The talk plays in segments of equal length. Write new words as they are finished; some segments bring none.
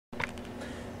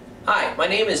Hi, my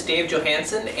name is Dave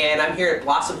Johansson and I'm here at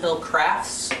Blossom Hill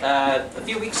Crafts. A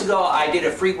few weeks ago I did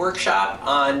a free workshop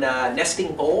on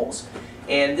nesting bowls,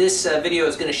 and this video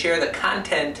is going to share the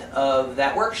content of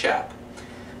that workshop.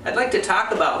 I'd like to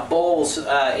talk about bowls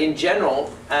in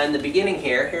general in the beginning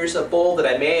here. Here's a bowl that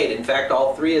I made. In fact,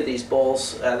 all three of these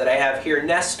bowls that I have here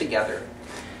nest together.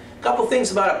 A couple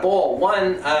things about a bowl.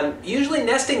 One, usually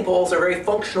nesting bowls are very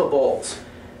functional bowls.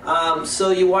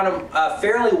 So you want them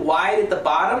fairly wide at the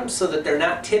bottom so that they're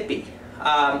not tippy.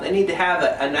 They need to have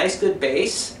a nice good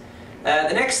base.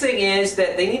 The next thing is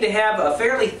that they need to have a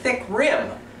fairly thick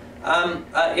rim.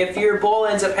 If your bowl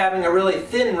ends up having a really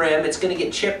thin rim, it's going to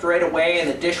get chipped right away in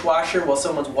the dishwasher while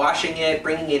someone's washing it,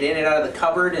 bringing it in and out of the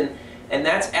cupboard, and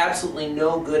that's absolutely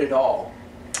no good at all.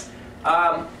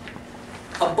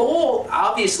 A bowl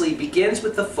obviously begins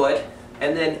with the foot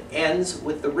and then ends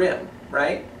with the rim,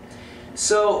 right?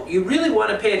 So you really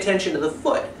want to pay attention to the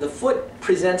foot. The foot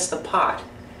presents the pot,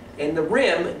 and the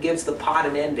rim gives the pot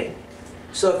an ending.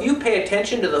 So if you pay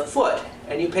attention to the foot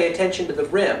and you pay attention to the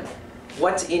rim,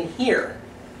 what's in here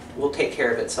will take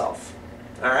care of itself.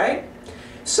 All right?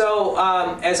 So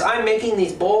as I'm making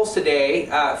these bowls today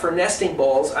for nesting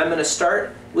bowls, I'm going to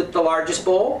start with the largest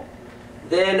bowl.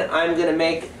 Then I'm going to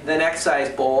make the next size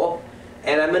bowl,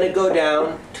 and I'm going to go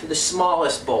down to the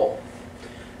smallest bowl.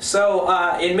 So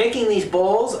in making these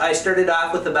bowls, I started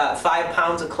off with about 5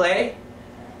 pounds of clay,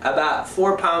 about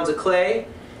 4 pounds of clay,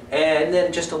 and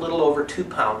then just a little over 2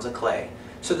 pounds of clay.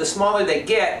 So the smaller they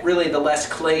get, really the less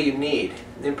clay you need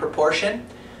in proportion.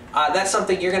 That's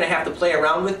something you're going to have to play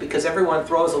around with because everyone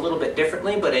throws a little bit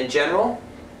differently, but in general,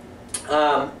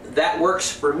 that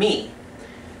works for me.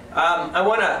 I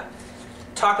want to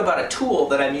talk about a tool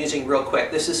that I'm using real quick.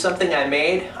 This is something I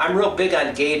made. I'm real big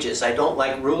on gauges. I don't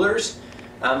like rulers.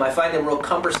 I find them real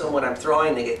cumbersome when I'm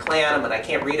throwing. They get clay on them and I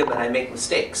can't read them and I make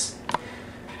mistakes.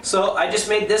 So I just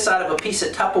made this out of a piece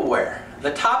of Tupperware.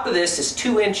 The top of this is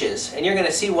 2 inches, and you're going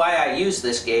to see why I use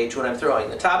this gauge when I'm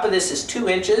throwing. The top of this is 2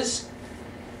 inches,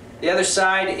 the other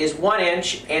side is 1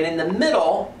 inch, and in the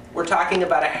middle we're talking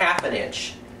about a 1/2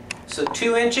 inch. So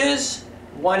 2 inches,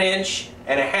 1 inch,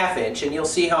 and a 1/2 inch, and you'll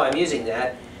see how I'm using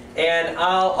that. And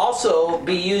I'll also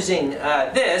be using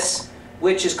this,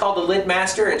 which is called a Lid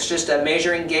Master. It's just a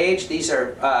measuring gauge. These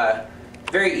are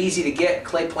very easy to get.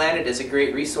 Clay Planet is a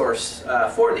great resource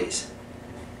for these.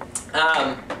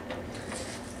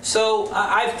 So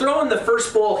I've thrown the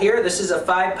first bowl here. This is a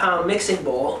 5-pound mixing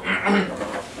bowl.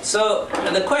 So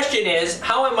the question is,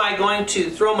 how am I going to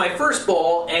throw my first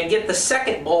bowl and get the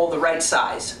second bowl the right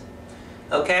size?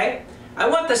 Okay? I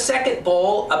want the second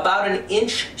bowl about 1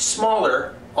 inch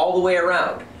smaller all the way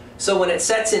around. So when it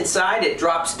sets inside, it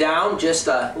drops down just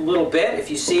a little bit,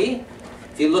 if you see.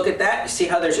 If you look at that, you see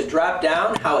how there's a drop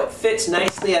down, how it fits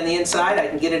nicely on the inside. I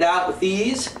can get it out with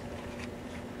ease.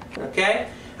 Okay?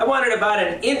 I want it about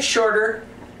 1 inch shorter,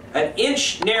 1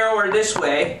 inch narrower this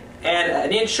way, and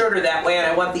 1 inch shorter that way, and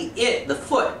I want the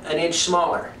foot 1 inch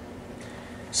smaller.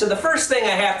 So the first thing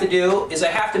I have to do is I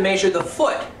have to measure the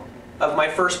foot of my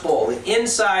first bowl, the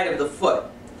inside of the foot.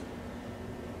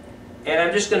 And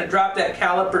I'm just going to drop that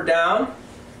caliper down,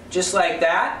 just like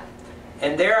that.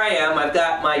 And there I am, I've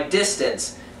got my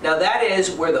distance. Now that is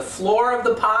where the floor of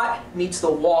the pot meets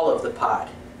the wall of the pot.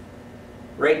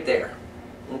 Right there.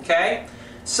 Okay?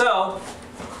 So,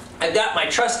 I've got my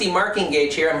trusty marking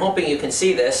gauge here. I'm hoping you can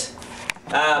see this.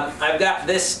 I've got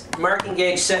this marking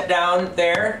gauge set down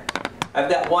there. I've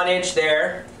got 1 inch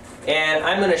there. And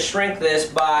I'm going to shrink this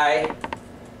by,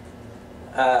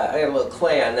 I got a little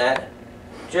clay on that.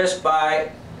 Just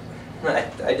by,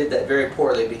 I did that very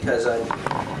poorly because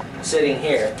I'm sitting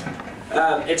here.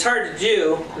 It's hard to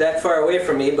do that far away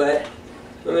from me, but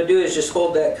what I'm going to do is just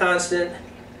hold that constant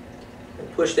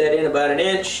and push that in about 1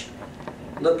 inch.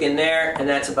 Look in there, and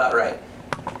that's about right.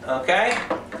 Okay?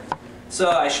 So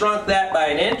I shrunk that by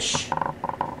 1 inch.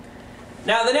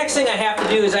 Now the next thing I have to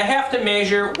do is I have to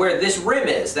measure where this rim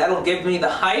is. That'll give me the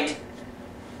height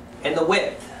and the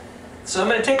width. So I'm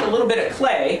going to take a little bit of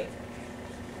clay,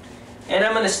 and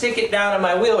I'm going to stick it down on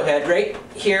my wheel head right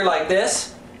here like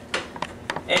this.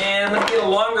 And I'm going to get a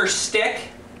longer stick.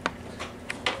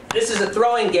 This is a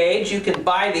throwing gauge. You can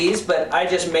buy these, but I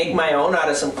just make my own out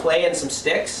of some clay and some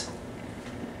sticks.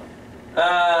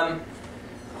 And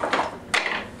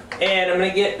I'm going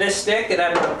to get this stick and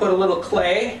I'm going to put a little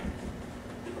clay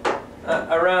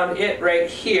around it right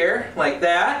here, like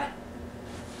that.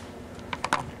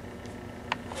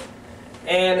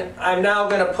 And I'm now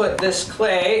going to put this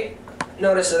clay.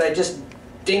 Notice that I just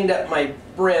dinged up my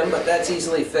brim, but that's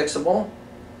easily fixable.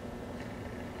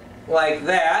 Like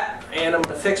that. And I'm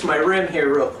going to fix my rim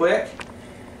here real quick.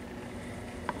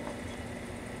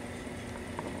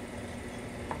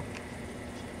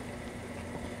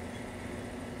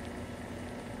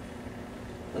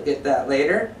 We'll get that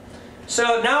later.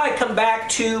 So now I come back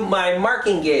to my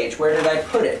marking gauge. Where did I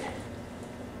put it?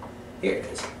 Here it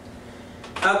is.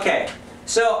 Okay,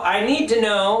 so I need to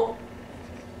know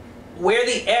where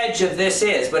the edge of this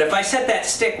is, but if I set that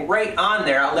stick right on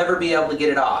there, I'll never be able to get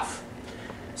it off.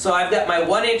 So I've got my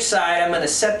 1 inch side. I'm going to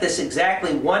set this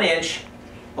exactly 1 inch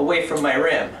away from my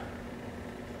rim.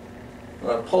 I'm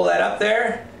going to pull that up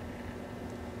there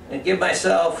and give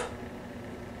myself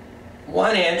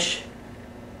 1 inch.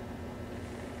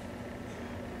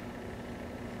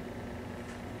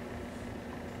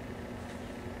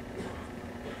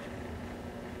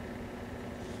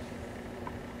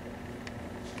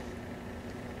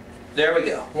 There we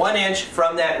go, 1 inch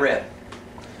from that rim.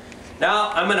 Now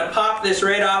I'm going to pop this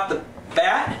right off the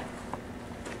bat,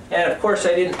 and of course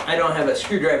I don't have a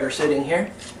screwdriver sitting here.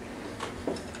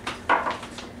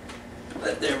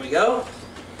 But there we go.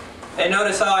 And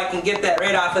notice how I can get that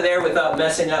right off of there without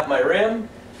messing up my rim.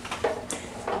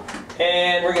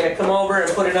 And we're going to come over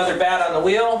and put another bat on the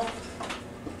wheel.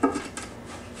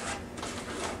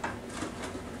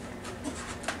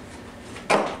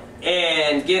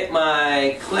 And get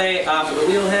my clay off of the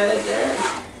wheel head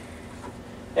there.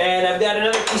 And I've got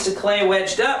another piece of clay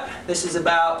wedged up. This is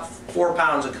about 4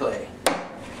 pounds of clay.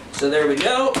 So there we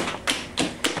go.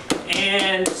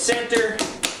 And center,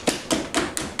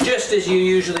 just as you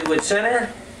usually would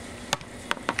center.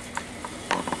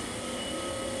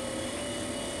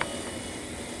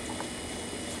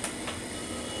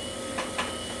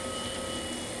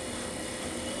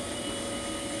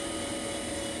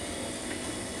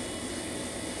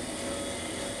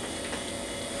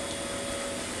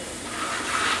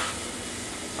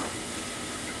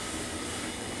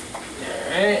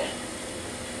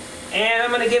 And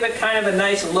I'm going to give it kind of a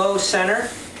nice low center.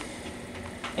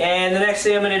 And the next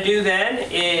thing I'm going to do then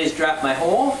is drop my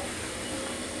hole.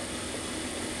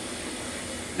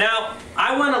 Now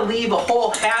I want to leave a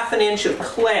whole 1/2 inch of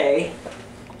clay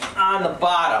on the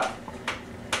bottom.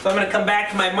 So I'm going to come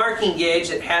back to my marking gauge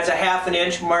that has a 1/2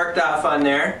 inch marked off on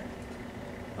there.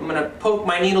 I'm going to poke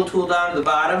my needle tool down to the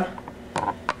bottom,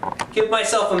 give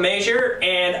myself a measure,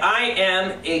 and I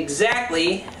am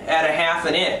exactly at a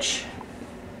 1/2 inch.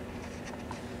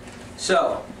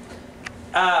 So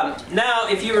now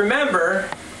if you remember,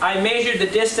 I measured the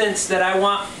distance that I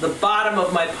want the bottom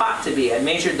of my pot to be. I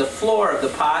measured the floor of the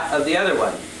pot of the other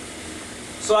one.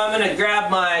 So I'm going to grab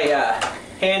my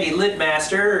handy lid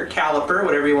master or caliper,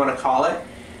 whatever you want to call it,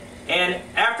 and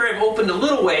after I've opened a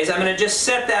little ways, I'm going to just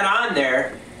set that on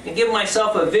there and give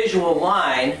myself a visual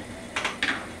line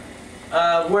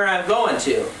where I'm going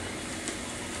to.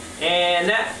 And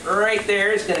that right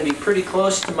there is going to be pretty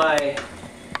close to my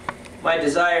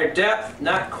desired depth.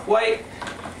 Not quite,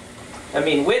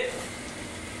 width.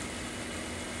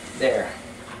 There.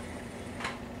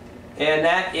 And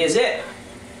that is it.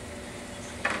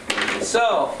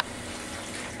 So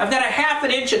I've got a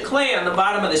 1/2 inch of clay on the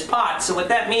bottom of this pot, so what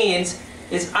that means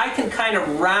is I can kind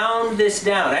of round this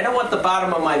down. I don't want the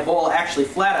bottom of my bowl actually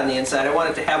flat on the inside. I want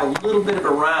it to have a little bit of a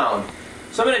round.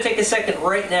 So I'm going to take a second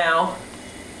right now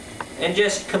and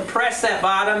just compress that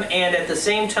bottom, and at the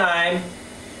same time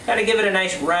kind of give it a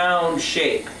nice round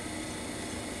shape.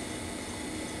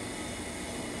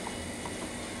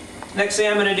 Next thing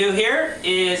I'm going to do here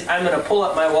is I'm going to pull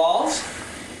up my walls.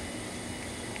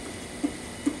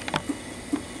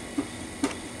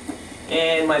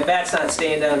 And my bat's not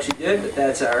staying down too good, but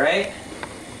that's alright.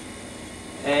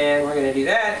 And we're going to do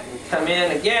that and come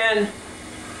in again.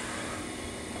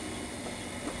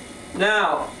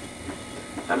 Now,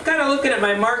 I'm kind of looking at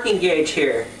my marking gauge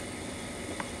here.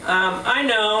 I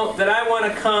know that I want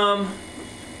to come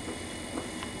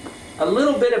a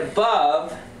little bit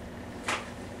above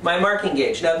my marking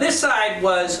gauge. Now this side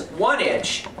was 1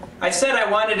 inch. I said I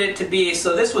wanted it to be,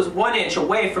 so this was 1 inch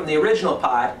away from the original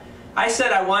pot. I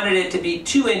said I wanted it to be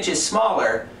 2 inches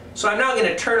smaller. So I'm now going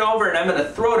to turn over and I'm going to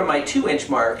throw to my 2 inch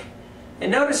mark.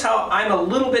 And notice how I'm a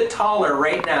little bit taller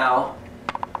right now.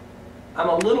 I'm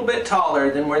a little bit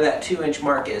taller than where that 2 inch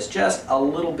mark is. Just a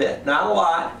little bit. Not a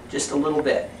lot, just a little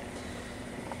bit.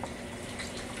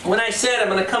 When I said I'm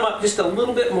going to come up just a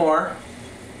little bit more,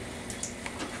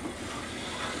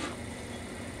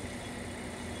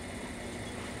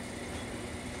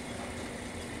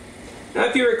 now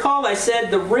if you recall, I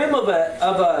said the rim of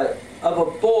a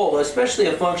bowl, especially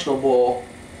a functional bowl,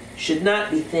 should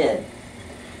not be thin.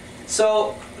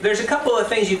 So there's a couple of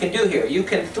things you can do here. You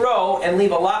can throw and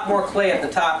leave a lot more clay at the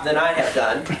top than I have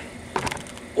done,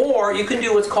 or you can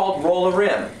do what's called roll a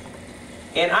rim.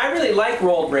 And I really like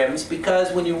rolled rims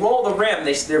because when you roll the rim,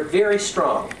 they're very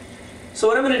strong. So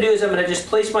what I'm going to do is I'm going to just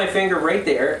place my finger right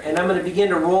there, and I'm going to begin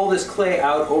to roll this clay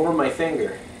out over my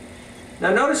finger.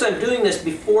 Now notice I'm doing this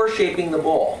before shaping the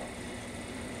bowl.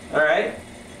 Alright,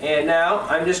 and now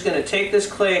I'm just going to take this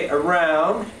clay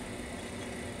around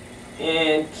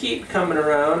and keep coming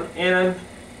around, and I'm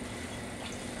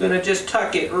going to just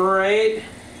tuck it right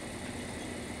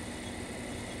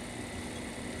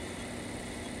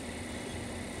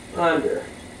under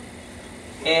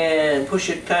and push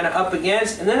it kind of up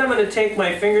against, and then I'm going to take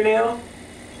my fingernail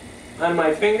on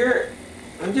my finger.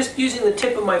 I'm just using the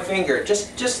tip of my finger,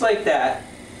 just like that.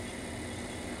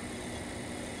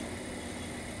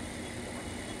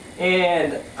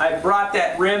 And I brought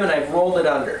that rim and I've rolled it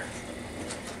under.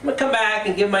 I'm going to come back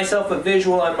and give myself a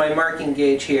visual on my marking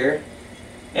gauge here.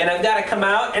 And I've got to come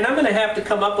out, and I'm going to have to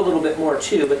come up a little bit more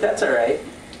too, but that's alright.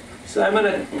 So I'm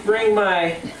going to bring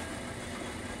my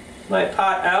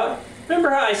pot out.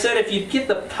 Remember how I said if you get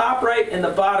the top right and the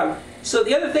bottom. So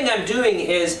the other thing I'm doing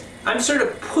is I'm sort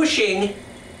of pushing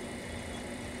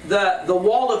the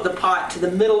wall of the pot to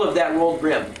the middle of that rolled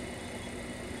rim.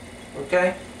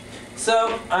 Okay?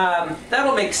 So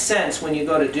that'll make sense when you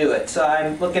go to do it. So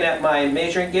I'm looking at my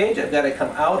measuring gauge. I've got to come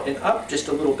out and up just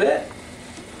a little bit.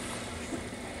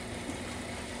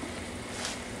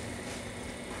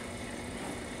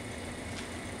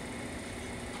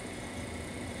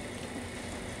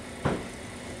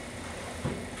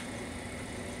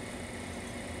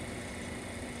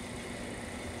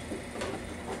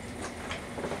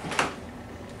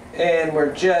 And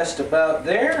we're just about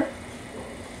there.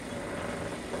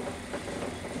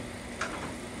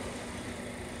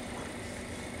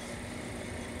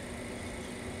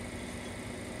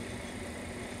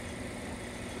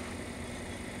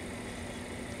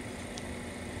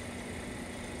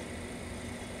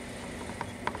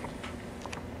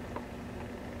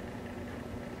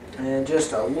 And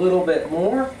just a little bit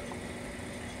more.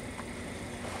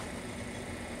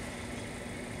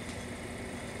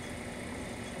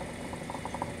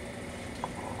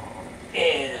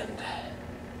 And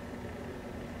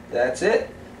that's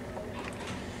it.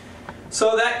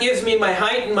 So that gives me my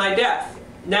height and my depth.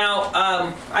 Now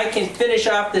I can finish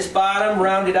off this bottom,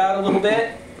 round it out a little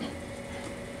bit.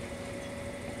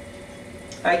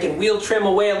 I can wheel trim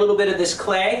away a little bit of this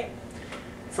clay.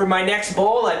 For my next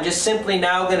bowl, I'm just simply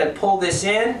now going to pull this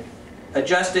in,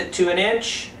 adjust it to 1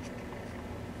 inch,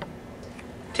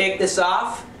 take this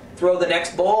off, throw the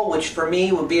next bowl, which for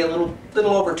me would be a little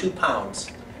over 2 pounds.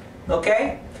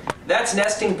 Okay? That's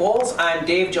Nesting Bowls. I'm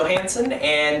Dave Johansen,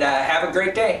 and have a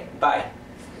great day. Bye.